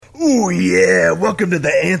Ooh, yeah, welcome to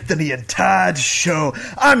the Anthony and Todd Show.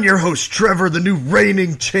 I'm your host, Trevor, the new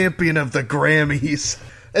reigning champion of the Grammys.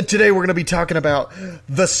 And today we're going to be talking about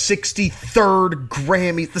the 63rd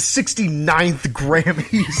Grammys, the 69th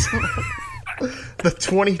Grammys, the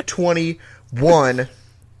 2021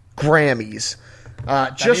 Grammys.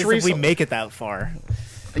 Just recently, we make it that far.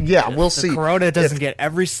 Yeah, we'll see. Corona doesn't get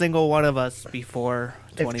every single one of us before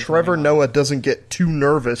 2021. If Trevor Noah doesn't get too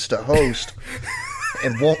nervous to host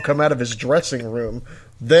and won't come out of his dressing room,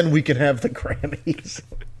 then we can have the Grammys.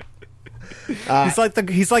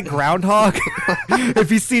 He's like Groundhog. If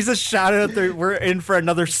he sees us shout out there, we're in for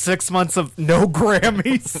another 6 months of no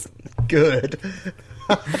Grammys. Good.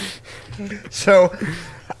 So,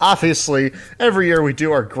 obviously, every year we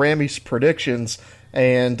do our Grammys predictions,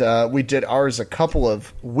 and we did ours a couple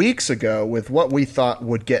of weeks ago with what we thought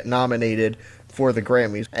would get nominated for the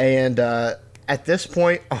Grammys. And at this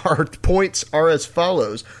point, our points are as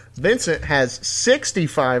follows. Vincent has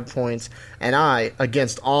 65 points, and I,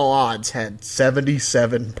 against all odds, had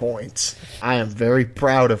 77 points. I am very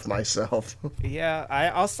proud of myself.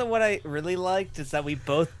 Yeah, what I really liked is that we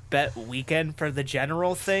both bet weekend for the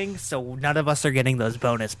general thing, so none of us are getting those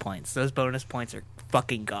bonus points. Those bonus points are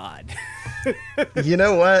fucking God. You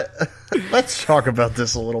know what? Let's talk about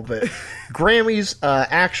this a little bit. Grammys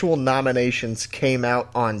actual nominations came out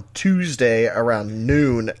on Tuesday around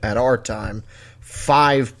noon at our time,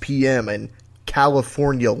 5 p.m. in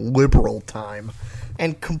California liberal time,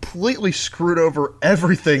 and completely screwed over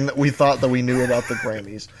everything that we thought that we knew about the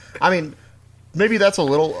Grammys. I mean, maybe that's a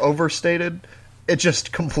little overstated. It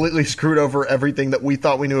just completely screwed over everything that we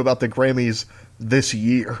thought we knew about the Grammys this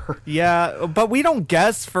year. Yeah, but we don't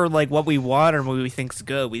guess for like what we want or what we think's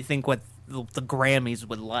good. We think what the Grammys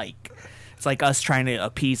would like. It's like us trying to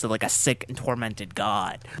appease like a sick and tormented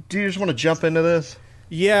god. Do you just want to jump into this?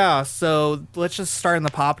 Yeah, so let's just start in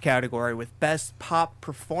the pop category with Best Pop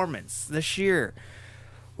Performance this year.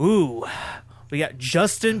 Ooh, we got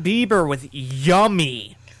Justin Bieber with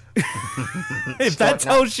Yummy. If that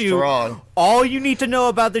tells you all you need to know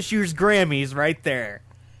about this year's Grammys right there.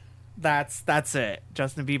 That's it.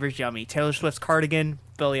 Justin Bieber's Yummy. Taylor Swift's Cardigan.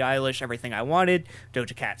 Billie Eilish, Everything I Wanted.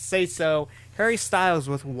 Doja Cat, Say So. Harry Styles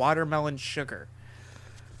with Watermelon Sugar.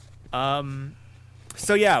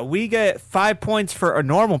 So yeah, we get 5 points for a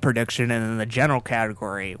normal prediction, and in the general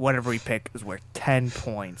category, whatever we pick is worth 10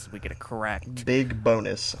 points. We get it correct. Big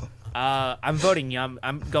bonus. I'm voting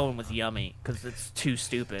I'm going with Yummy because it's too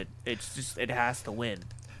stupid. It's just it has to win.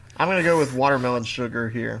 I'm gonna go with Watermelon Sugar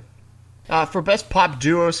here. For Best Pop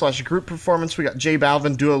Duo / Group Performance, we got J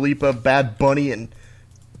Balvin, Dua Lipa, Bad Bunny, and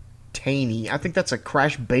Taney. I think that's a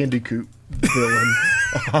Crash Bandicoot villain.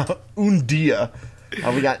 Un Dia.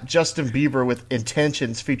 We got Justin Bieber with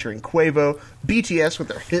Intentions featuring Quavo. BTS with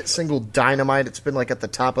their hit single Dynamite. It's been like at the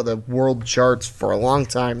top of the world charts for a long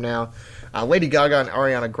time now. Lady Gaga and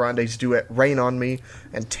Ariana Grande's duet Rain on Me.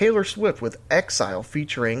 And Taylor Swift with Exile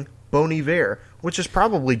featuring Bon Iver, which is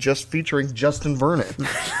probably just featuring Justin Vernon.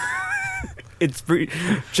 It's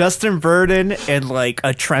Justin Vernon in like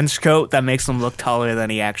a trench coat that makes him look taller than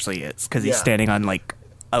he actually is because he's standing on like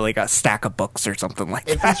a stack of books or something like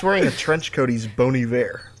that. If he's wearing a trench coat, he's Bon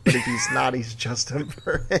Iver. But if he's not, he's Justin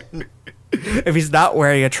Vernon. If he's not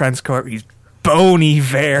wearing a trench coat, he's Bon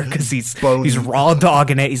Iver because he's raw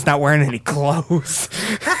dogging it. He's not wearing any clothes.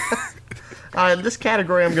 In this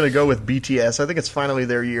category, I'm going to go with BTS. I think it's finally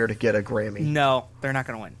their year to get a Grammy. No, they're not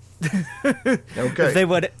going to win. Okay. If they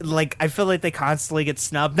would, I feel like they constantly get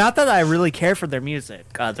snubbed. Not that I really care for their music.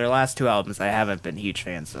 Their last 2 albums I haven't been huge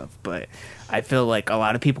fans of, but I feel like a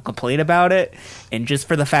lot of people complain about it, and just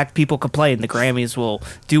for the fact people complain, the Grammys will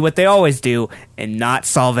do what they always do and not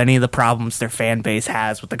solve any of the problems their fan base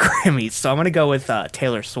has with the Grammys. So I'm going to go with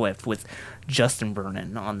Taylor Swift with Justin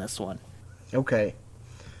Vernon on this one. Okay.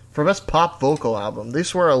 For Best Pop Vocal Album,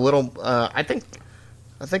 these were a little, I think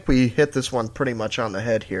we hit this one pretty much on the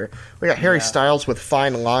head here. We got Harry Styles with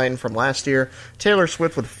Fine Line from last year. Taylor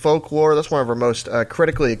Swift with Folklore. That's one of her most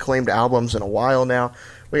critically acclaimed albums in a while now.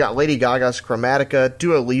 We got Lady Gaga's Chromatica,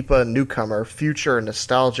 Dua Lipa, Newcomer, Future,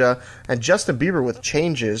 Nostalgia, and Justin Bieber with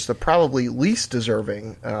Changes, the probably least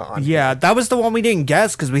deserving. That was the one we didn't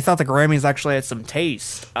guess because we thought the Grammys actually had some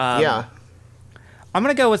taste. I'm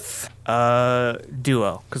going to go with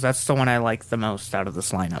Duo because that's the one I like the most out of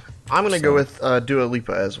this lineup. I'm going to go with Dua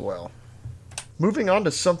Lipa as well. Moving on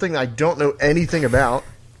to something I don't know anything about,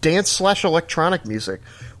 dance/electronic music.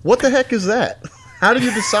 What the heck is that? How do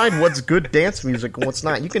you decide what's good dance music and what's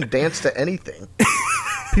not? You can dance to anything.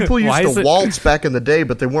 People used to waltz back in the day,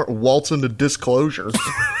 but they weren't waltzing to Disclosures.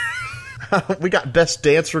 We got Best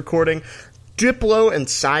Dance Recording. Diplo and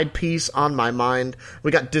Side Piece on My Mind.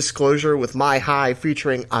 We got Disclosure with My High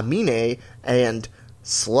featuring Amine and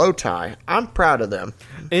Slow Tie. I'm proud of them.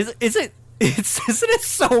 Isn't it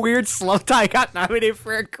so weird? Slow Tie got nominated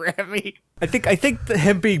for a Grammy. I think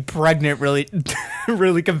him being pregnant really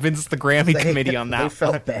really convinced the Grammy committee on that. They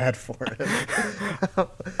felt bad for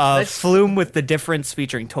him. Flume with The Difference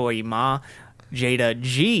featuring Toy Ma, Jada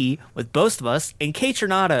G with Boast of Us, and Kate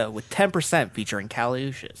Tronada with 10% featuring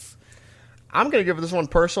Caliucius. I'm going to give this one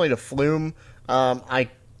personally to Flume. I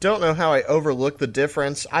don't know how I overlooked The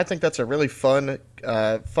Difference. I think that's a really fun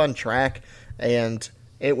track, and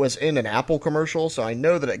it was in an Apple commercial, so I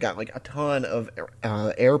know that it got like a ton of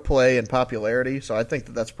airplay and popularity, so I think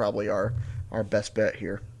that that's probably our best bet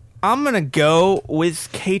here. I'm going to go with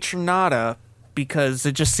Kate Tronada because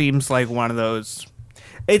it just seems like one of those...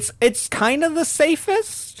 It's kind of the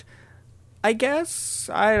safest, I guess.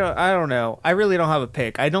 I don't know. I really don't have a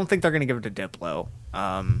pick. I don't think they're going to give it to Diplo.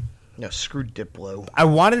 No, screw Diplo. I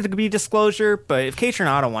wanted it to be Disclosure, but if Kate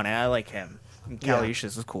Tronada won it, I like him.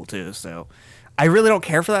 Caliucius is cool too, so... I really don't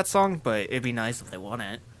care for that song, but it'd be nice if they won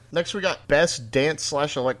it. Next, we got Best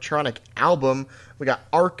Dance/Electronic Album. We got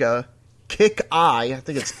Arca, Kick I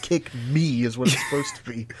think it's Kick Me is what it's supposed to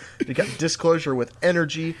be. We got Disclosure with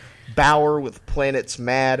Energy, Bauer with Planets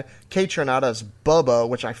Mad, Kate Tronada's Bubba,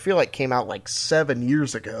 which I feel like came out like 7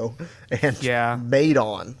 years ago, and Made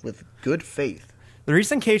On with Good Faith. The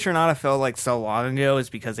reason Kate Tronada felt like so long ago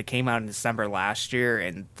is because it came out in December last year,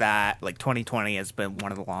 and that, like, 2020 has been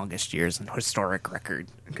one of the longest years in historic record.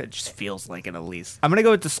 It just feels like it, at least. I'm going to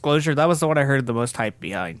go with Disclosure. That was the one I heard the most hype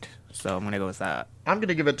behind, so I'm going to go with that. I'm going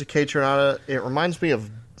to give it to Kate Tronada. It reminds me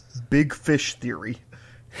of Big Fish Theory.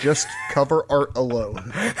 Just cover art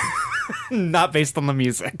alone. Not based on the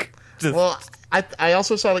music. Well, I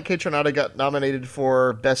also saw that Kate Tronada got nominated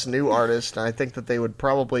for Best New Artist, and I think that they would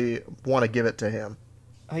probably want to give it to him.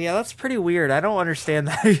 Oh, yeah, that's pretty weird. I don't understand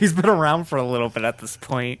that. He's been around for a little bit at this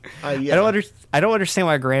point. Yeah. I don't understand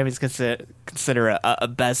why Grammys consider a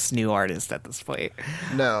Best New Artist at this point.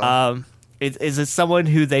 No. Is it someone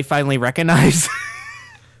who they finally recognize?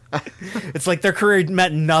 It's like their career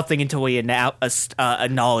meant nothing until we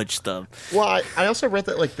acknowledged them. Well, I also read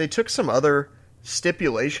that like they took some other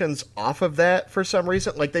stipulations off of that for some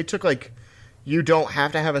reason. Like they took like you don't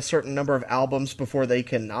have to have a certain number of albums before they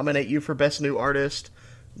can nominate you for Best New Artist.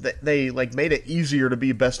 They like made it easier to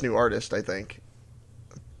be Best New Artist, I think.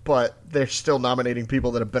 But they're still nominating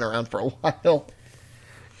people that have been around for a while.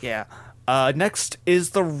 Yeah. Next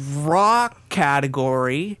is the rock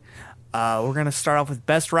category. We're going to start off with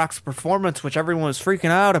Best Rock's Performance, which everyone was freaking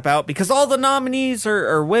out about because all the nominees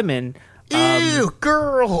are women. Ew,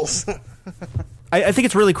 girls! I think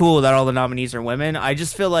it's really cool that all the nominees are women. I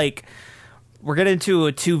just feel like we're getting into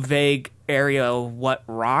a too vague area of what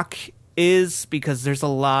rock is because there's a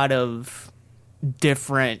lot of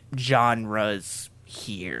different genres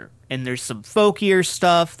here. And there's some folkier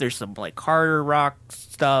stuff. There's some like harder rock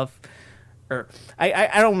stuff. Or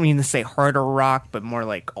I don't mean to say harder rock, but more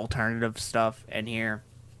like alternative stuff in here.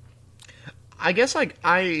 I guess like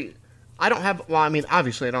I don't have, well, I mean,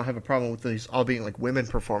 obviously I don't have a problem with these all being like women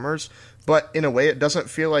performers, but in a way it doesn't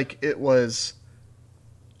feel like it was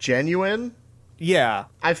genuine. Yeah.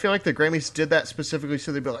 I feel like the Grammys did that specifically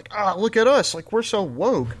so they'd be like, oh, look at us, like we're so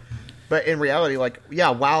woke. But in reality, like, yeah,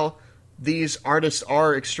 while these artists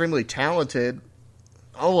are extremely talented,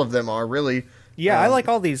 all of them are really. Yeah, I like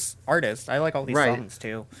all these artists. I like all these songs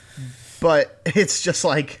too. But it's just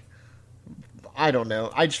like, I don't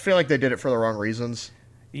know. I just feel like they did it for the wrong reasons.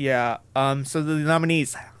 Yeah. So the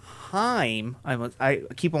nominees, Haim. I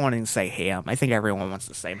keep wanting to say Ham. I think everyone wants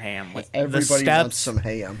to say Ham. With Everybody wants some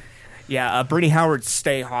Ham. Yeah. Brittany Howard's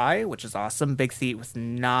Stay High, which is awesome. Big Thief was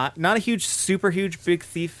not a super huge Big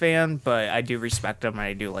Thief fan, but I do respect him and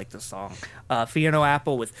I do like the song. Fiona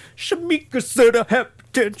Apple with Shamika said I have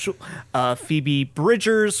potential. Phoebe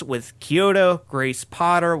Bridgers with Kyoto. Grace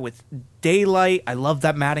Potter with Daylight. I love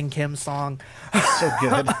that Matt and Kim song. So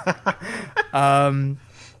good.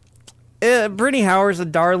 Brittany Howard's a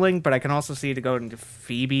darling, but I can also see it going to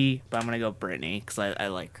Phoebe, but I'm going to go Brittany because I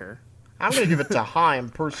like her. I'm going to give it to Haim,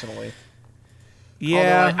 personally.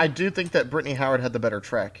 Yeah. Although I do think that Brittany Howard had the better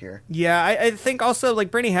track here. Yeah, I think also,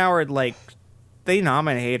 like, Brittany Howard, like, they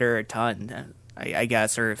nominate her a ton, I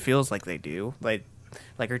guess, or it feels like they do. Like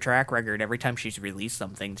her track record, every time she's released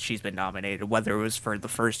something, she's been nominated, whether it was for the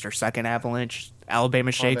first or second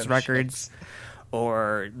Alabama Shakes records,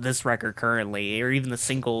 or this record currently, or even the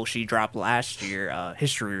single she dropped last year,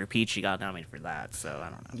 History Repeat, she got nominated for that. So I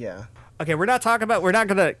don't know. Yeah. Okay, we're not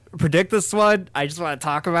gonna predict this one. I just want to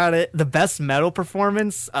talk about it. The best metal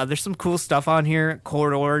performance. There's some cool stuff on here.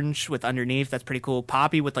 Code Orange with Underneath, that's pretty cool.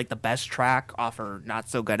 Poppy with like the best track off her not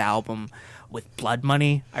so good album with Blood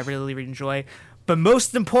Money, I really enjoy. But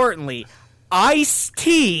most importantly,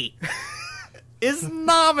 Ice-T is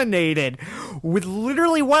nominated with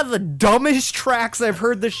literally one of the dumbest tracks I've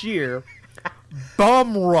heard this year,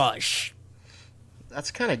 Bum Rush.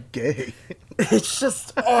 That's kind of gay. It's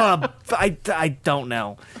just, I don't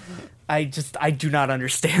know. I do not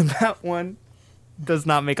understand that one. Does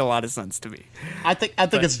not make a lot of sense to me. I think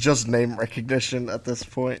it's just name recognition at this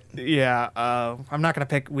point. Yeah, I'm not gonna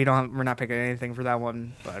pick. We're not picking anything for that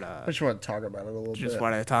one. But I just want to talk about it a little bit. Just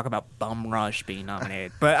wanted to talk about Bum Rush being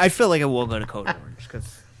nominated. But I feel like it will go to Code Orange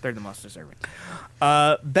because they're the most deserving.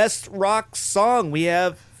 Best rock song, we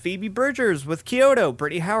have Phoebe Bridgers with Kyoto,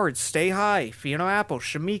 Brittany Howard, Stay High, Fiona Apple,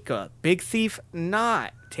 Shamika, Big Thief,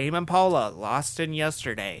 Not, Tame Impala, Lost in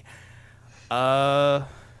Yesterday.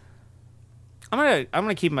 I'm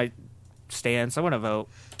gonna keep my stance. I'm gonna vote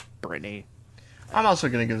Brittany. I'm also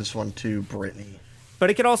gonna give this one to Brittany. But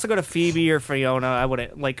it could also go to Phoebe or Fiona.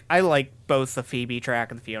 I like both the Phoebe track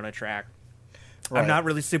and the Fiona track. Right. I'm not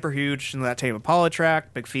really super huge in that Tame Impala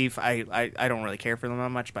track. Big Thief, I don't really care for them that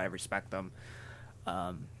much, but I respect them.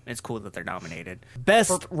 It's cool that they're nominated.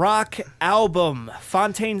 Best rock album,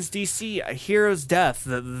 Fontaine's DC, A Hero's Death,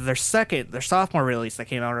 their sophomore release that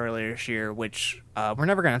came out earlier this year, which we're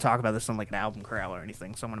never going to talk about this on like an album crawl or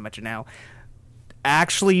anything, so I'm going to mention now.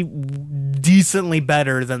 Actually decently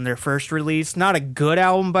better than their first release. Not a good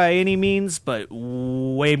album by any means, but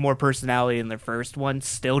way more personality than their first one.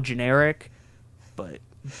 Still generic, but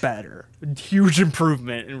better. Huge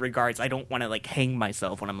improvement in regards. I don't want to like hang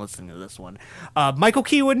myself when I'm listening to this one. Michael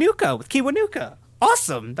Kiwanuka with Kiwanuka.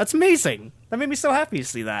 Awesome. That's amazing. That made me so happy to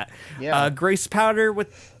see that. Yeah. Grace Powder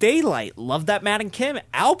with Daylight. Love that Matt and Kim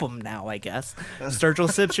album now, I guess.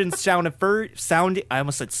 Sturgill Simpson, Sound and Fury. I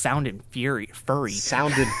almost said Sound and Fury. Furry.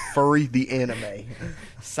 Sound and Furry, the anime.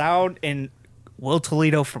 Sound and Will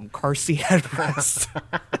Toledo from Car Seat Headrest.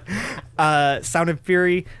 Sound and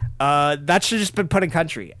Fury. That should just been put in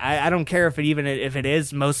country. I don't care if it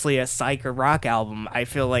is mostly a psych or rock album. I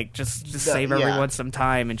feel like just save everyone some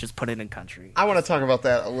time and just put it in country. I want to talk about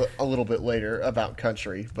that a little bit later about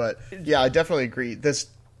country, but yeah, I definitely agree. This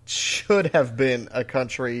should have been a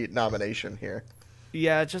country nomination here.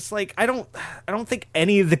 Yeah, just like I don't think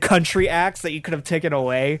any of the country acts that you could have taken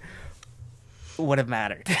away would have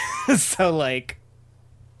mattered. So like,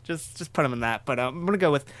 just put them in that. But I'm gonna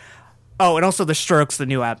go with. Oh, and also The Strokes, the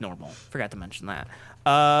new Abnormal. Forgot to mention that.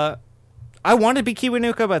 I wanted to be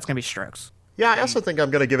Kiwanuka, but it's going to be Strokes. Yeah, I also think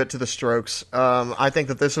I'm going to give it to The Strokes. I think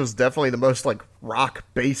that this was definitely the most like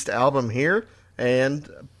rock-based album here, and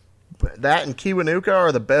that and Kiwanuka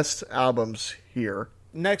are the best albums here.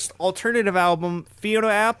 Next, alternative album, Fiona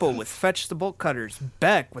Apple with Fetch the Bolt Cutters,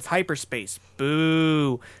 Beck with Hyperspace,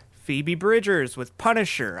 Boo, Phoebe Bridgers with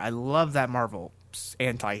Punisher. I love that Marvel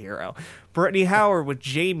anti-hero. Brittany Howard with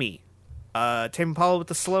Jamie. Tame Impala with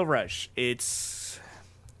The Slow Rush.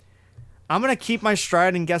 I'm going to keep my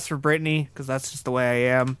stride and guess for Brittany, because that's just the way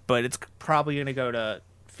I am, but it's probably going to go to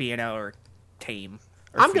Fiona or Tame.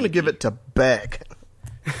 I'm going to give it to Beck.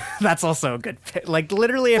 That's also a good pick. Like,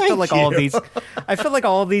 literally, I feel like all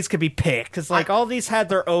of these could be picked, because like all these had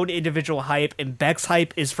their own individual hype, and Beck's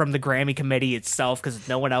hype is from the Grammy committee itself, because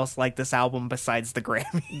no one else liked this album besides the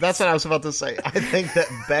Grammys. That's what I was about to say. I think that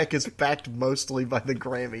Beck is backed mostly by the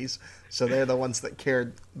Grammys, so they're the ones that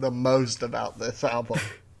cared the most about this album.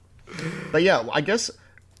 But yeah, I guess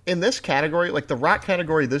in this category, like the rock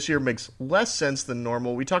category this year makes less sense than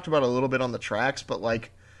normal. We talked about it a little bit on the tracks, but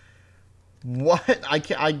like, what? I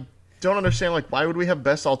don't understand, like, why would we have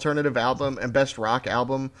best alternative album and best rock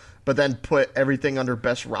album, but then put everything under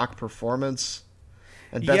best rock performance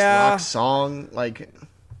and best rock song? Like,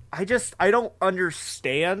 I don't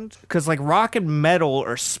understand, because like rock and metal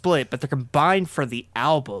are split, but they're combined for the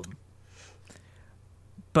album.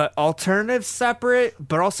 But alternative separate,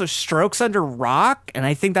 but also Strokes under rock, and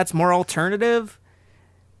I think that's more alternative.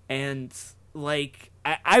 And like,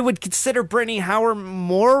 I would consider Brittany Howard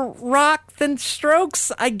more rock than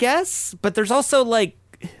Strokes, I guess. But there's also like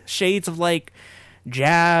shades of like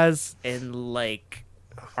jazz and like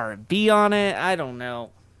R&B on it. I don't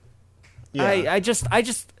know. Yeah. I just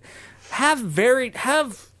have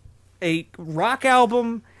a rock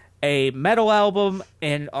album, a metal album,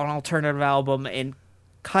 and an alternative album, and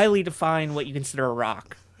highly define what you consider a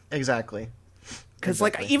rock. Exactly. Because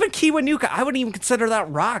exactly. like even Kiwanuka, I wouldn't even consider that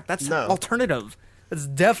rock. That's No. alternative. It's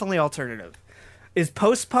definitely alternative. Is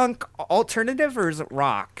post-punk alternative or is it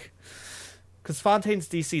rock? Because Fontaine's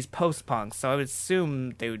DC is post-punk, so I would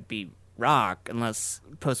assume they would be rock unless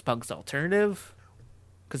post-punk's alternative.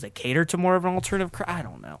 Because they cater to more of an alternative. I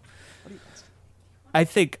don't know. I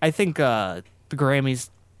think the Grammys.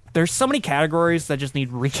 There's so many categories that just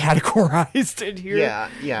need recategorized in here.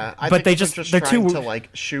 Yeah. But they're they're trying too to like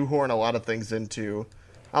shoehorn a lot of things into.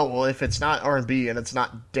 Oh well, if it's not R&B and it's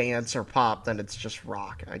not dance or pop, then it's just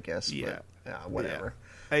rock, I guess. Yeah. But, whatever.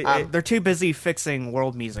 They're too busy fixing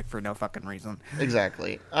world music for no fucking reason.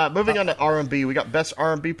 Exactly. Moving on to R&B, we got Best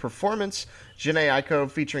R&B Performance, Jhené Aiko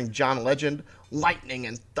featuring John Legend, Lightning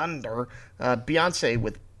and Thunder, Beyonce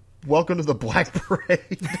with Welcome to the Black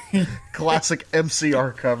Parade, classic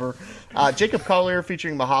MCR cover, Jacob Collier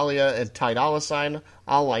featuring Mahalia and Ty Dolla $ign,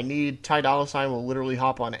 All I Need. Ty Dolla $ign will literally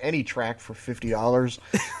hop on any track for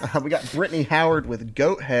 $50. We got Brittany Howard with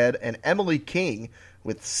Goat Head and Emily King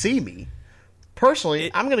with See Me.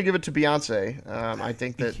 Personally, I'm going to give it to Beyonce. I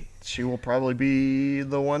think that she will probably be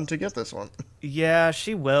the one to get this one. Yeah,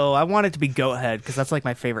 she will. I want it to be Goat Head because that's like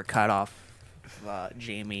my favorite cutoff of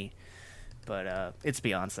Jamie. But it's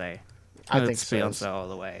Beyonce. I think it's so. Beyonce all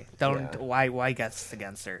the way. Why guess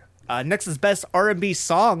against her? Next is Best R&B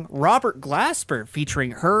Song, Robert Glasper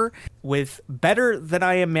featuring her with Better Than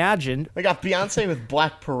I Imagined. We got Beyonce with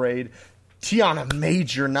Black Parade, Tiana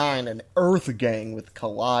Major 9, and Earth Gang with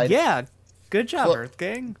Collide. Yeah, good job, Earth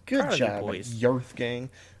Gang. Good Proud of you job, boys. Earth Gang.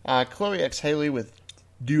 Chloe X Haley with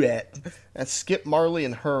Duet. And Skip Marley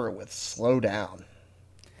and Her with Slow Down.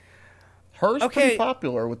 Her's pretty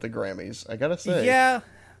popular with the Grammys, I gotta say. Yeah.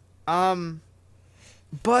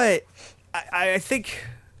 But I think...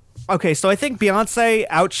 Okay, so I think Beyonce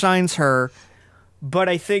outshines her, but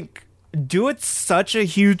I think Duet's such a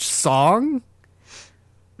huge song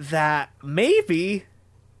that maybe...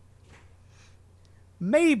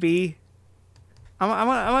 I'm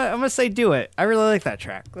gonna say Do It. I really like that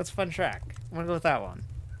track. That's a fun track. I'm gonna go with that one.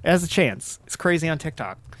 It has a chance. It's crazy on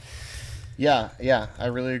TikTok. Yeah, I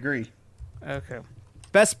really agree. Okay.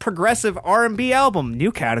 Best Progressive R&B Album,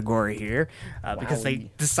 new category here, because they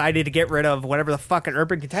decided to get rid of whatever the fucking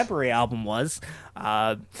Urban Contemporary album was.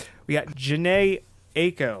 We got Jhené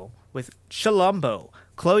Aiko with Chilumbo,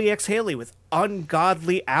 Chloe X Haley with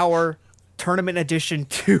Ungodly Hour Tournament Edition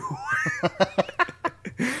 2.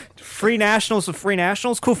 Free Nationals with Free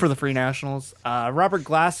Nationals, cool for the Free Nationals. Robert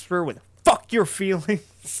Glasper with Fuck Your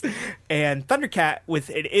Feelings, and Thundercat with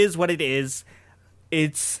It Is What It Is.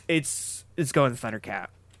 It's going to Thundercat.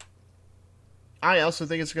 I also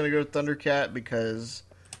think it's going to go to Thundercat because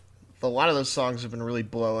a lot of those songs have been really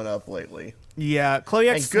blowing up lately. Yeah, Chloe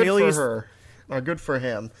X Haley. Haley Good for her. Or good for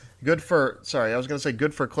him. Good for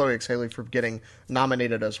Chloe X Haley for getting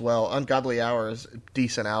nominated as well. Ungodly Hour is a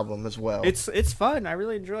decent album as well. It's fun. I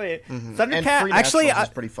really enjoy it. Mm-hmm. Thundercat and Free actually Nationals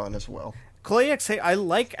is pretty fun as well. Chloe X Haley, I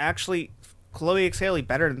like actually Chloe X Haley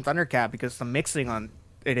better than Thundercat because the mixing on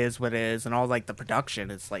It Is What It Is and all like the production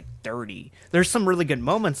is like dirty. There's some really good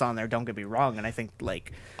moments on there, don't get me wrong, and I think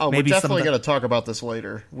like maybe we're definitely going to talk about this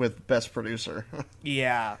later with Best Producer.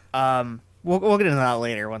 Yeah. We'll get into that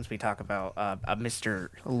later once we talk about a Mr.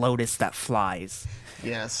 Lotus That Flies.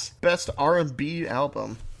 Yes. Best R&B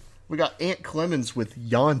album. We got Ant Clemens with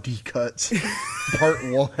Yandhi Cuts, Part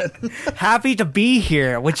 1. Happy to be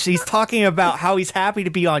here, which he's talking about how he's happy to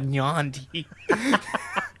be on Yandhi.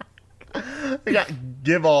 We got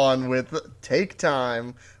Give On with Take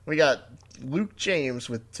Time. We got Luke James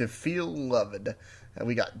with To Feel Loved. And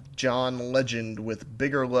we got John Legend with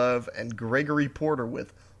Bigger Love and Gregory Porter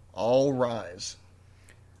with All Rise.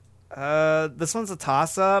 This one's a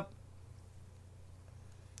toss-up.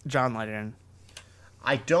 John Legend.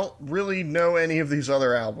 I don't really know any of these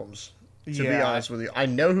other albums, to be honest with you. I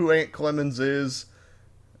know who Ant Clemens is.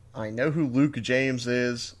 I know who Luke James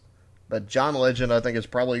is. But John Legend, I think, is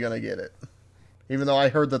probably going to get it. Even though I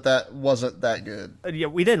heard that wasn't that good. Yeah,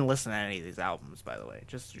 we didn't listen to any of these albums, by the way.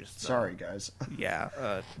 Just sorry, guys.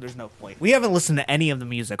 Yeah, there's no point. We haven't listened to any of the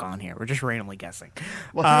music on here. We're just randomly guessing.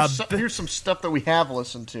 Well, here's some stuff that we have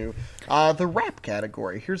listened to. The rap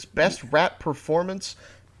category. Here's Best Rap Performance.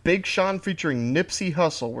 Big Sean featuring Nipsey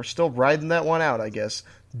Hussle. We're still riding that one out, I guess.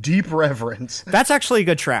 Deep Reverence. That's actually a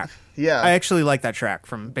good track. Yeah. I actually like that track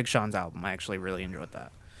from Big Sean's album. I actually really enjoyed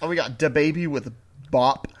that. Oh, we got DaBaby with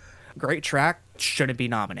Bop. Great track. Shouldn't be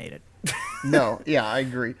nominated. No, yeah, I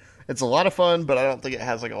agree. It's a lot of fun, but I don't think it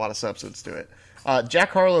has like a lot of substance to it. Jack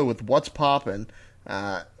Harlow with What's Poppin'.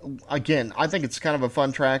 Again, I think it's kind of a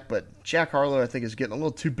fun track, but Jack Harlow, I think, is getting a little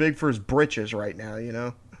too big for his britches right now, you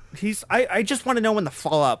know? I just want to know when the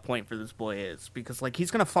fallout point for this boy is, because like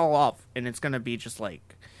he's gonna fall off and it's gonna be just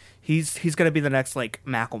like he's gonna be the next like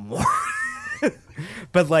Macklemore.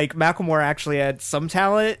 But like Macklemore actually had some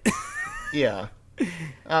talent. Yeah.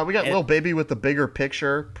 We got Lil Baby with the Bigger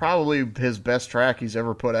Picture, probably his best track he's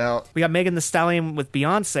ever put out. We got Megan Thee Stallion with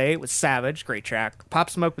Beyonce with Savage, great track.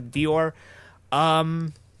 Pop Smoke with Dior. I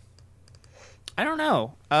don't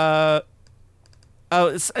know.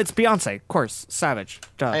 It's Beyonce, of course. Savage.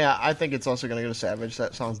 Duh. Yeah, I think it's also going to go to Savage.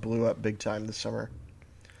 That song blew up big time this summer.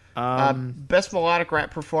 Best melodic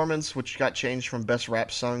rap performance, which got changed from best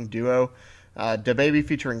rap sung duo. DaBaby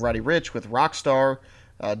featuring Roddy Ricch with Rockstar.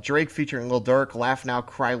 Drake featuring Lil Durk, Laugh Now,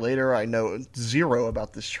 Cry Later. I know zero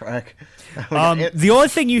about this track. The only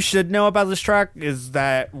thing you should know about this track is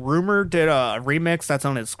that Rumor did a remix that's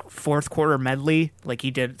on his fourth quarter medley. Like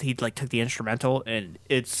he took the instrumental, and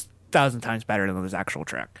it's 1,000 times better than his actual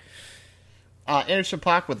track. Anderson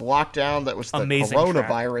 .Paak with Lockdown, that was the Amazing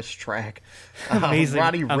coronavirus track. Amazing.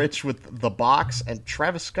 Roddy Ricch with The Box, and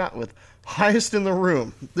Travis Scott with Highest in the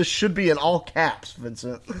Room. This should be in all caps,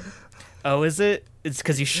 Vincent. Oh, is it? It's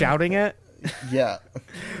because he's shouting it? Yeah.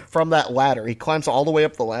 From that ladder. He climbs all the way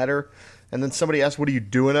up the ladder, and then somebody asks, what are you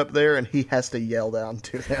doing up there? And he has to yell down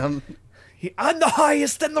to them. I'm the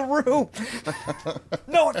highest in the room.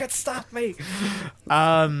 No one can stop me.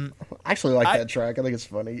 I actually like that track. I think it's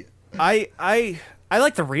funny. I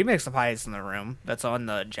like the remix of Highest in the Room that's on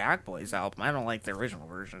the Jack Boys album. I don't like the original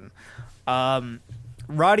version.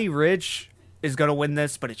 Roddy Ricch is going to win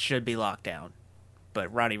this, but it should be Lockdown.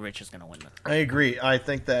 But Roddy Ricch is going to win this. I agree. I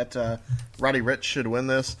think that Roddy Ricch should win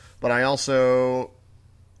this, but I also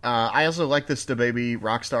like this DaBaby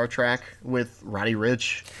Rockstar track with Roddy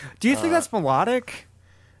Ricch. Do you think that's melodic?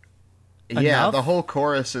 Yeah, enough? the whole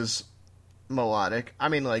chorus is melodic. I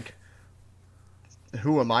mean, like,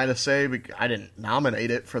 who am I to say? I didn't nominate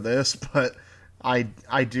it for this, but I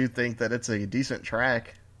do think that it's a decent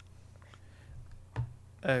track.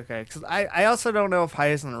 Okay, because I also don't know if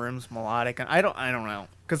Highest in the Room's melodic, and I don't know,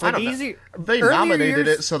 because like they nominated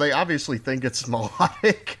it, so they obviously think it's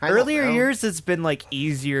melodic. Earlier years, it's been like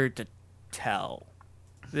easier to tell.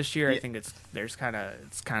 This year, I think it's kind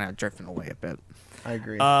of drifting away a bit. I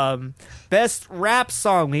agree. Best rap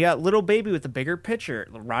song, we got Lil Baby with The Bigger Picture,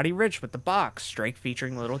 Roddy Ricch with The Box, Drake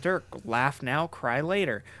featuring Lil Durk, Laugh Now, Cry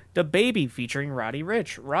Later, DaBaby featuring Roddy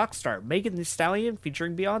Ricch, Rockstar, Megan Thee Stallion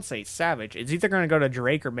featuring Beyonce, Savage. It's either going to go to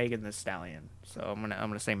Drake or Megan Thee Stallion, so I'm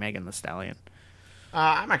gonna say Megan Thee Stallion.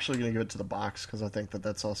 I'm actually gonna give it to The Box because I think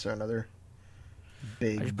that's also another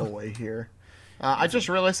big boy here. I just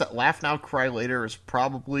realized that Laugh Now, Cry Later is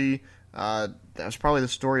probably. That was probably the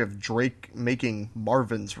story of Drake making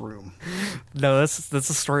Marvin's Room. No, that's the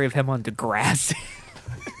story of him on Degrassi.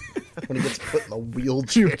 When he gets put in a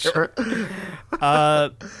wheelchair.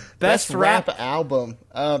 Best rap album.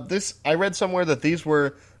 I read somewhere that these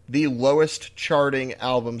were the lowest charting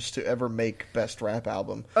albums to ever make best rap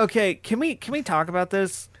album. Okay, can we talk about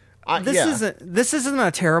this? Yeah. This isn't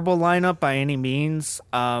a terrible lineup by any means.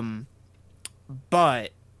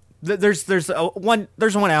 But there's one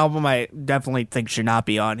album I definitely think should not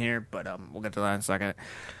be on here, but we'll get to that in a second.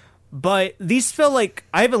 But these feel like,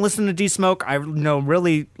 I haven't listened to D-Smoke. I know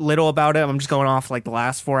really little about it. I'm just going off like the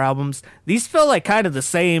last 4 albums. These feel like kind of the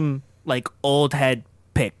same like old head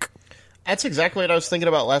pick. That's exactly what I was thinking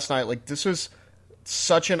about last night. Like, this is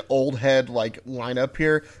such an old head like lineup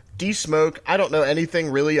here. D-Smoke, I don't know anything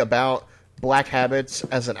really about Black Habits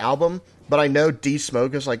as an album, but I know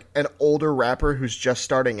D-Smoke is like an older rapper who's just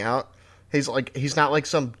starting out. He's not like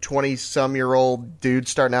some 20-some-year-old dude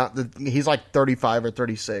starting out. He's like 35 or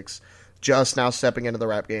 36, just now stepping into the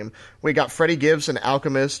rap game. We got Freddie Gibbs and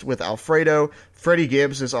Alchemist with Alfredo. Freddie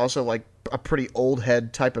Gibbs is also like a pretty old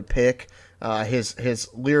head type of pick. His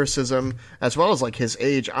lyricism, as well as like his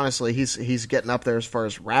age, honestly, he's getting up there as far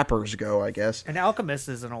as rappers go, I guess. And Alchemist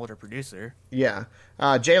is an older producer. Yeah.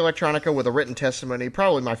 Jay Electronica with A Written Testimony,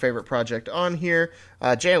 probably my favorite project on here.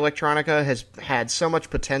 Jay Electronica has had so much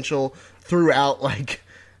potential throughout, like,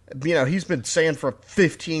 you know, he's been saying for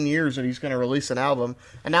 15 years that he's going to release an album,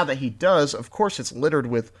 and now that he does, of course, it's littered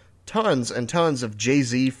with tons and tons of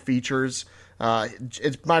Jay-Z features.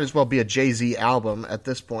 It might as well be a Jay-Z album at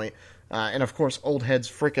this point. And of course, old heads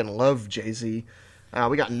freaking love Jay-Z.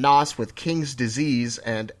 We got Nas with King's Disease,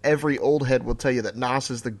 and every old head will tell you that Nas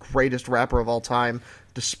is the greatest rapper of all time,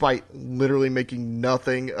 despite literally making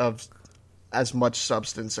nothing of as much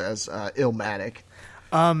substance as Illmatic.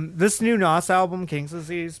 This new Nas album, King's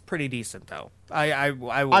Disease, pretty decent though. I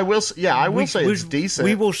will say it's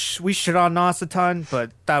decent. We shit on Nas a ton,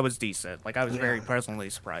 but that was decent. Like, I was very pleasantly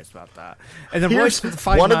surprised about that. And then Royce with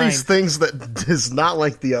 5'9". One of these things that is not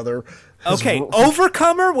like the other. Okay,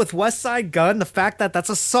 Overcomer with West Side Gun. The fact that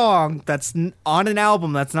that's a song that's on an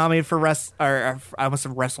album that's nominated for I almost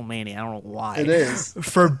said WrestleMania. I don't know why. It is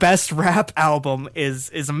for best rap album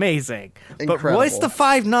is amazing. Incredible. But Royce the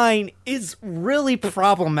 5'9" is really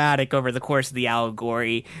problematic over the course of the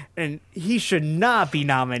allegory, and he should not be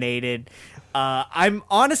nominated. I'm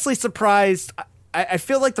honestly surprised. I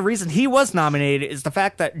feel like the reason he was nominated is the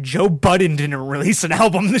fact that Joe Budden didn't release an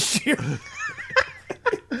album this year.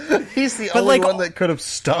 He's the only one that could have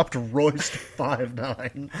stopped Royce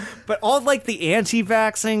 5'9". But all like the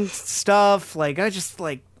anti-vaxxing stuff, like I just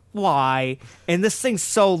like why? And this thing's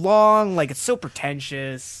so long, like it's so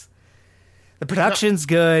pretentious. The production's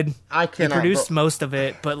good. I cannot. He produced most of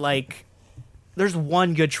it, but like there's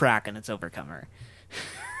one good track and it's Overcomer.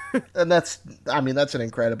 And that's an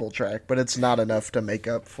incredible track, but it's not enough to make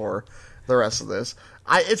up for the rest of this.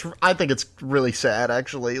 I think it's really sad,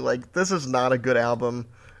 actually. Like, this is not a good album.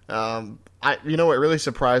 You know what really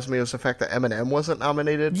surprised me was the fact that Eminem wasn't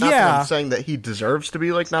nominated. Not that I'm saying that he deserves to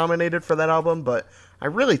be like nominated for that album, but I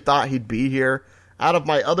really thought he'd be here. Out of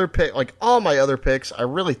my other all my other picks, I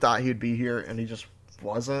really thought he'd be here, and he just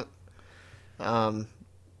wasn't.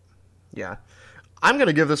 Yeah, I'm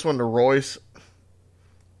gonna give this one to Royce,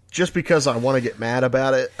 just because I want to get mad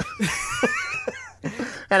about it.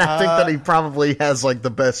 And I think that he probably has like the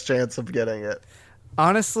best chance of getting it.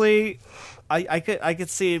 Honestly, I could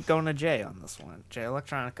see it going to Jay on this one. Jay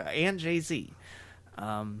Electronica and Jay-Z.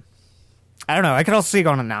 I don't know. I could also see it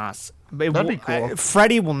going to Nas. That'd be cool.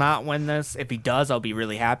 Freddie will not win this. If he does, I'll be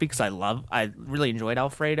really happy because I really enjoyed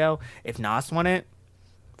Alfredo. If Nas won it,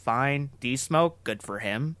 fine. D-Smoke, good for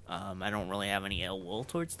him. I don't really have any ill will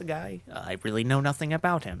towards the guy. I really know nothing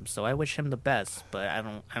about him, so I wish him the best. But I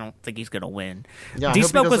don't think he's gonna win. Yeah,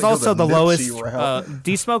 D-Smoke was also the lowest.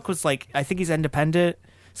 D-Smoke was like, I think he's independent,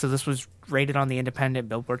 so this was rated on the independent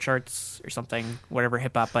Billboard charts or something. Whatever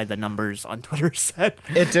Hip Hop by the Numbers on Twitter said.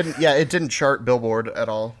 It didn't. Yeah, it didn't chart Billboard at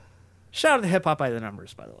all. Shout out to Hip Hop by the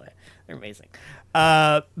Numbers, by the way. They're amazing.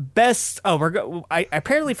 Best. Oh, I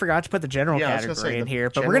apparently forgot to put the general category in here,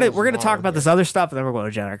 but we're gonna talk about this other stuff, and then we're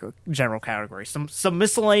going to general category. Some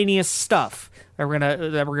miscellaneous stuff that we're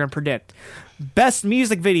gonna predict. Best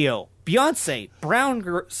music video: Beyonce,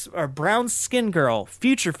 Brown Skin Girl,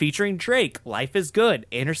 Future featuring Drake, Life is Good,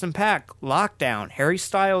 Anderson .Paak, Lockdown, Harry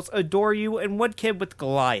Styles, Adore You, and One Kid with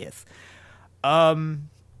Goliath.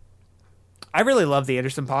 I really love the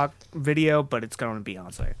Anderson .Paak video, but it's going to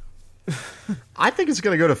Beyonce. I think it's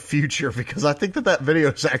going to go to Future because I think that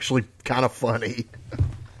video is actually kind of funny.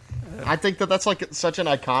 I think that that's like such an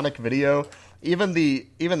iconic video. Even the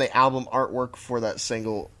album artwork for that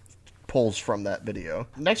single pulls from that video.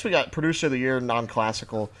 Next, we got Producer of the Year,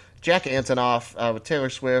 non-classical, Jack Antonoff with Taylor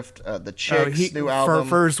Swift, The Chicks, new album.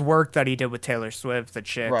 For his work that he did with Taylor Swift, The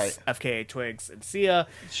Chicks, right. FKA Twigs, and Sia.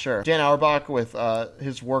 Sure. Dan Auerbach with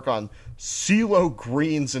his work on CeeLo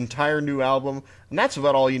Green's entire new album, and that's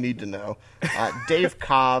about all you need to know. Dave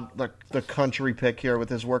Cobb, the country pick here, with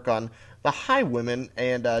his work on The Highwomen,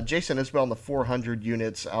 and Jason Isbell on the 400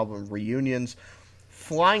 Units album Reunions.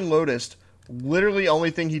 Flying Lotus, literally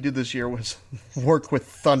only thing he did this year was work with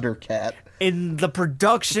Thundercat. In the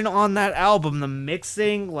production on that album, the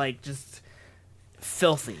mixing, like, just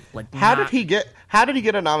filthy. Like, how did he get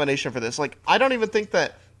a nomination for this? Like, I don't even think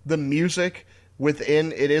that the music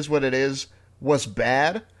within It Is What It Is was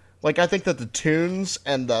bad. Like, I think that the tunes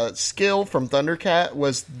and the skill from Thundercat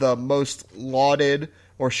was the most lauded,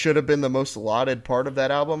 or should have been the most lauded part of that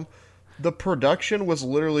album. The production was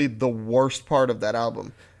literally the worst part of that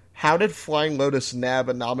album. How did Flying Lotus nab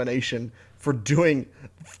a nomination for doing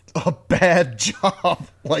a bad job?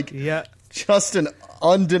 Like, just an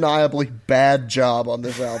undeniably bad job on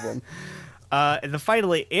this album. And then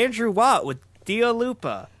finally, Andrew Watt with Dua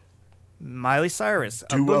Lipa, Miley Cyrus,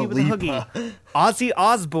 A Boogie with a Hoogie, Ozzy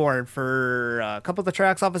Osbourne for a couple of the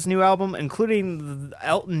tracks off his new album, including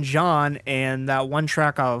Elton John and that one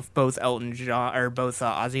track of both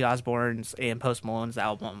Ozzy Osbourne's and Post Malone's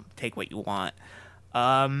album, Take What You Want.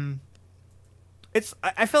 I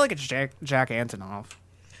feel like it's Jack Antonoff.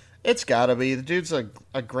 It's gotta be. The dude's a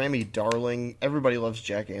Grammy darling. Everybody loves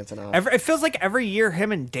Jack Antonoff. It feels like every year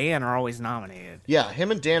him and Dan are always nominated. Yeah,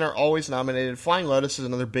 him and Dan are always nominated. Flying Lotus is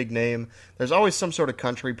another big name. There's always some sort of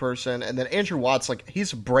country person. And then Andrew Watt's like,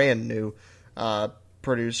 he's a brand new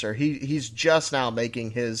producer. He's just now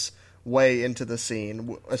making his way into the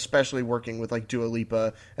scene, especially working with like Dua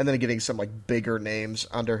Lipa and then getting some like bigger names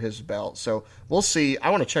under his belt. So we'll see.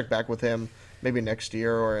 I want to check back with him maybe next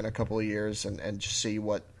year or in a couple of years and just see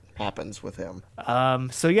what happens with him.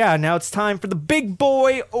 So yeah, now it's time for the Big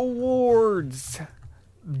Boy Awards.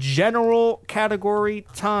 General category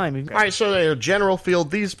time. All right, so the general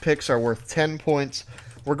field, these picks are worth 10 points.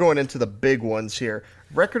 We're going into the big ones here.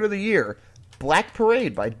 Record of the year, Black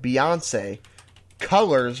Parade by Beyonce,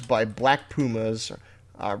 Colors by Black Pumas,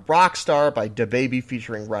 Rockstar by DaBaby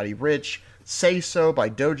featuring Roddy Ricch, Say So by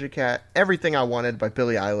Doja Cat, Everything I Wanted by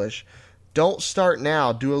Billie Eilish, Don't Start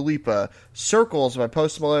Now, Dua Lipa, Circles by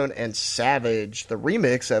Post Malone, and Savage, the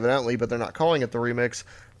remix, evidently, but they're not calling it the remix,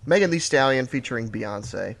 Megan Thee Stallion featuring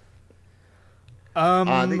Beyonce.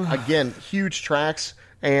 Again, huge tracks,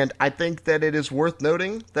 and I think that it is worth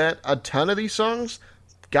noting that a ton of these songs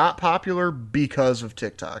got popular because of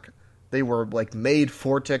TikTok. They were like made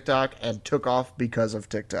for TikTok and took off because of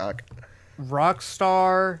TikTok.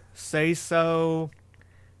 Rockstar, Say So,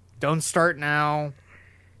 Don't Start Now,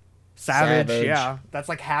 Savage. Yeah, that's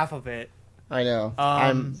like half of it. I know.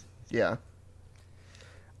 Yeah.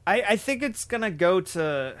 I think it's gonna go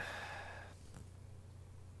to.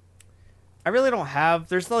 I really don't have.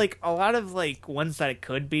 There's like a lot of like ones that it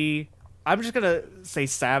could be. I'm just gonna say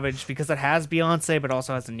Savage because it has Beyonce, but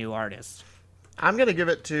also has a new artist. I'm gonna give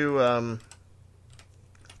it to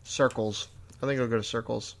Circles. I think I'll go to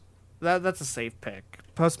Circles. That's a safe pick.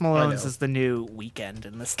 Post Malone's is the new Weekend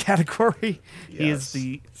in this category. Yes. He is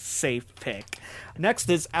the safe pick. Next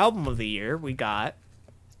is Album of the Year. We got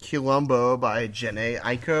Quilombo by Jhené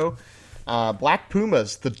Aiko, Black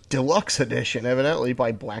Pumas, the deluxe edition, evidently,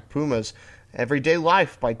 by Black Pumas, Everyday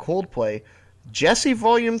Life by Coldplay, Jesse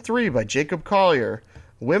Volume 3 by Jacob Collier,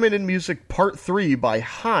 Women in Music Part 3 by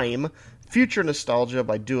Haim, Future Nostalgia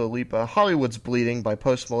by Dua Lipa, Hollywood's Bleeding by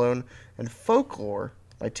Post Malone, and Folklore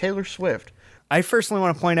by Taylor Swift. I personally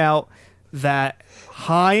want to point out that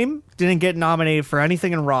Haim didn't get nominated for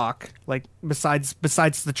anything in rock, like besides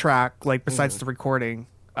the track, like besides the recording.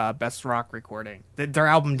 Best rock recording. Their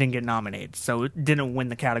album didn't get nominated, so it didn't win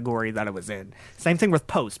the category that it was in. Same thing with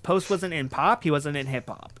Post. Post wasn't in pop. He wasn't in hip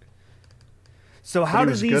hop. So how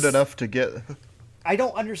does these? Good enough to get. I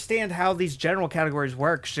don't understand how these general categories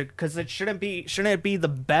work. Because shouldn't it be the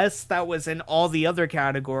best that was in all the other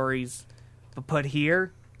categories, but put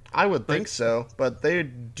here? I would think so, but they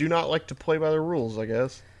do not like to play by the rules, I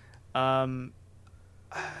guess. I'm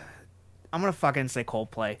gonna fucking say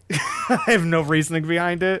Coldplay. I have no reasoning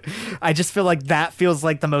behind it. I just feel like that feels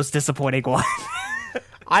like the most disappointing one.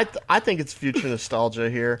 I think it's Future Nostalgia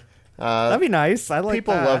here. That'd be nice. I like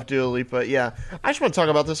people love Dua Lipa. Yeah, I just want to talk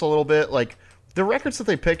about this a little bit. Like the records that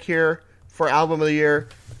they pick here for Album of the Year,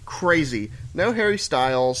 crazy. No Harry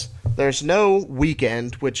Styles. There's no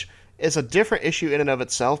Weeknd, which is a different issue in and of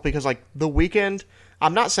itself because like The Weeknd.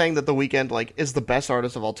 I'm not saying that The Weeknd like is the best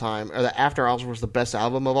artist of all time or that After Hours was the best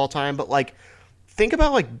album of all time, but like think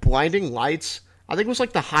about like Blinding Lights. I think it was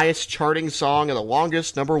like the highest charting song and the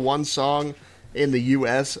longest #1 song in the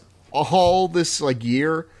US all this like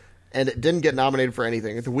year, and it didn't get nominated for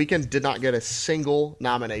anything. The Weeknd did not get a single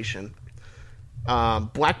nomination.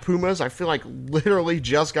 Black Pumas, I feel like literally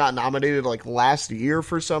just got nominated like last year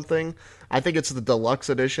for something. I think it's the deluxe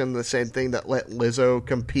edition, the same thing that let Lizzo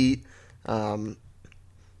compete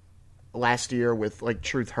last year with like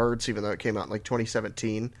Truth Hurts, even though it came out in like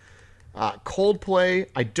 2017. Coldplay,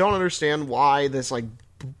 I don't understand why this like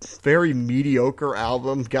very mediocre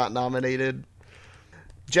album got nominated.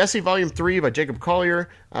 Jesse Volume 3 by Jacob Collier.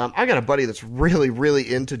 I got a buddy that's really,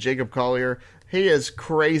 really into Jacob Collier. He is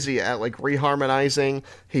crazy at like reharmonizing.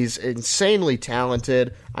 He's insanely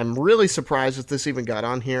talented. I'm really surprised that this even got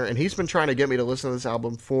on here, and he's been trying to get me to listen to this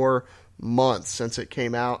album for months since it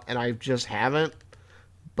came out, and I just haven't.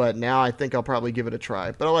 But now I think I'll probably give it a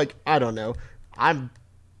try. But like, I don't know. I'm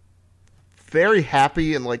very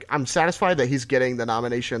happy and like I'm satisfied that he's getting the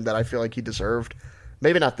nomination that I feel like he deserved.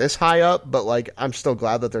 Maybe not this high up, but like I'm still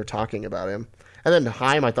glad that they're talking about him. And then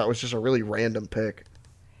Haim I thought was just a really random pick.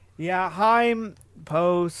 Yeah, Haim,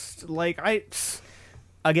 Post, like it's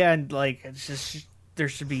just there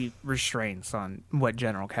should be restraints on what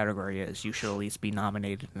general category is. You should at least be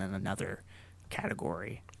nominated in another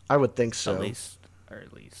category. I would think so. At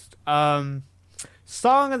least.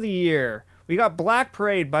 Song of the Year. We got Black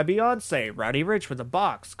Parade by Beyonce, Roddy Ricch with A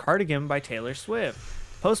Box, Cardigan by Taylor Swift,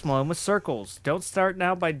 Post Malone with Circles, Don't Start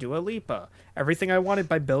Now by Dua Lipa, Everything I Wanted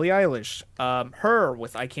by Billie Eilish, Her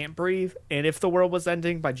with I Can't Breathe, and If the World Was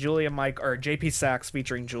Ending by JP Saxe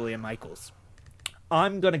featuring Julia Michaels.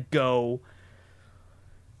 I'm gonna go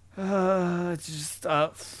Her.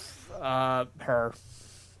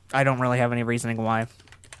 I don't really have any reasoning why.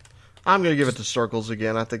 I'm going to give it to Circles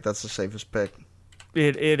again. I think that's the safest pick.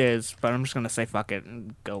 It is, but I'm just going to say fuck it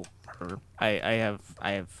and go her. I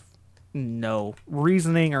have no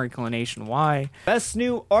reasoning or inclination why. Best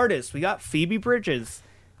new artist, we got Phoebe Bridges,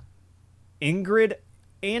 Ingrid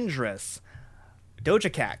Andress,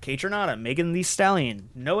 Doja Cat, Kate Renata, Megan Thee Stallion,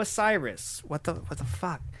 Noah Cyrus, what the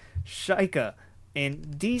fuck, Shika,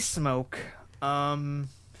 and D-Smoke.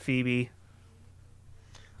 Phoebe.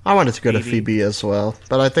 I wanted to go to Phoebe as well,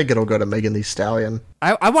 but I think it'll go to Megan Thee Stallion.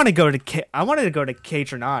 I wanted to go to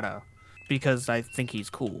Kate Renata because I think he's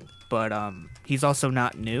cool, but he's also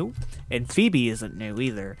not new, and Phoebe isn't new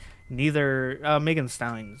either. Neither Megan Thee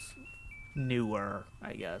Stallion's newer,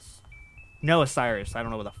 I guess. Noah Cyrus, I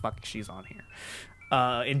don't know what the fuck she's on here.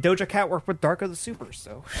 And Doja Cat worked with Darko the Super,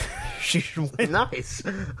 so she should win. Nice.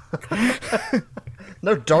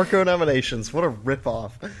 No Darko nominations. What a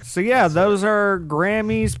ripoff. So yeah, those are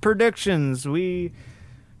Grammys predictions. We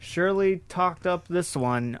surely talked up this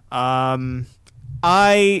one. I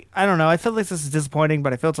don't know. I feel like this is disappointing,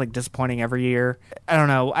 but I feel it's like disappointing every year. I don't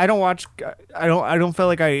know. I don't feel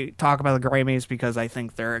like I talk about the Grammys because I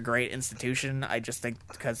think they're a great institution. I just think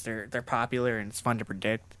because they're popular and it's fun to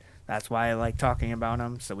predict. That's why I like talking about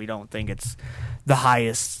them. So we don't think it's the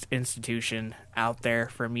highest institution out there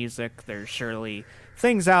for music. There's surely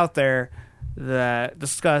things out there that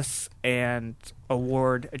discuss and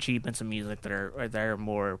award achievements in music that are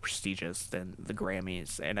more prestigious than the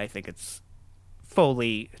Grammys, and I think it's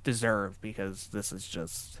fully deserved because this is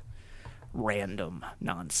just random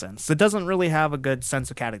nonsense. It doesn't really have a good sense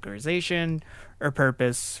of categorization or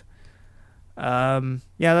purpose. Yeah,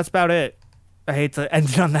 that's about it. I hate to end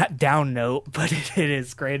it on that down note, but it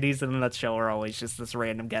is Grammys in a nutshell are always just this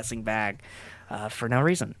random guessing bag for no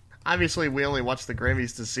reason. Obviously, we only watch the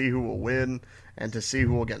Grammys to see who will win and to see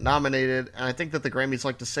who will get nominated. And I think that the Grammys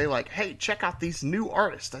like to say, like, hey, check out these new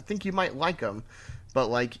artists. I think you might like them.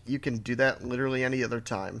 But, like, you can do that literally any other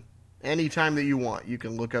time. Any time that you want, you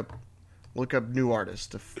can look up new artists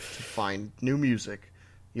to find new music.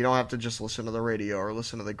 You don't have to just listen to the radio or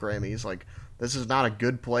listen to the Grammys. Like, this is not a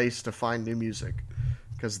good place to find new music.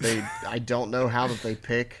 Because I don't know how that they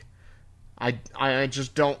pick. I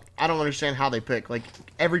just don't understand how they pick. Like,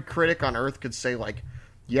 every critic on earth could say, like,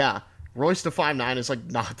 yeah, Royce da 5'9" is, like,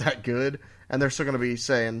 not that good. And they're still going to be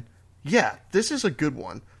saying, yeah, this is a good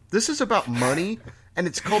one. This is about money, and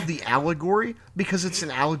it's called The Allegory because it's an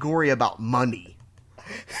allegory about money.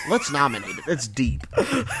 Let's nominate it. That's deep.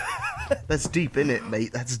 That's deep, isn't it,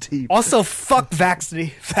 mate? That's deep. Also, fuck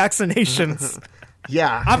vaccinations.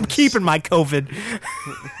 Yeah. I'm keeping my COVID.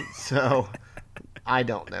 So, I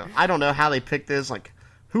don't know. I don't know how they picked this. Like,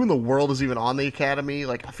 who in the world is even on the Academy?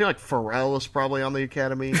 Like, I feel like Pharrell is probably on the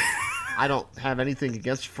Academy. I don't have anything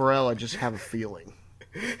against Pharrell. I just have a feeling.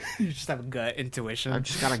 You just have a gut intuition. I've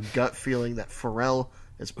just got a gut feeling that Pharrell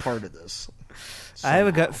is part of this. Somehow. I have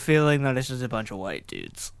a gut feeling that it's just a bunch of white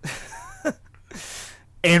dudes.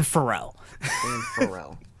 And Pharrell.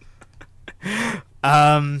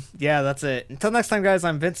 Yeah, that's it. Until next time, guys,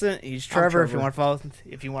 I'm Vincent. He's Trevor. If you want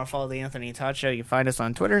to follow the Anthony Todd Show, you can find us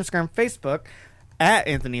on Twitter, Instagram, Facebook at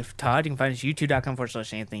Anthony Todd. You can find us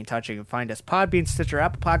youtube.com/Anthony Todd Show. You can find us Podbean, Stitcher,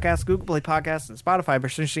 Apple Podcasts, Google Play Podcasts, and Spotify.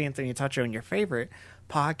 But search the Anthony Todd Show in your favorite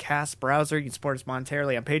podcast browser. You can support us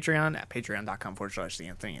monetarily on Patreon at patreon.com/The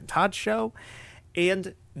Anthony and Todd Show.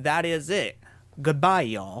 And that is it. Goodbye,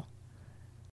 y'all.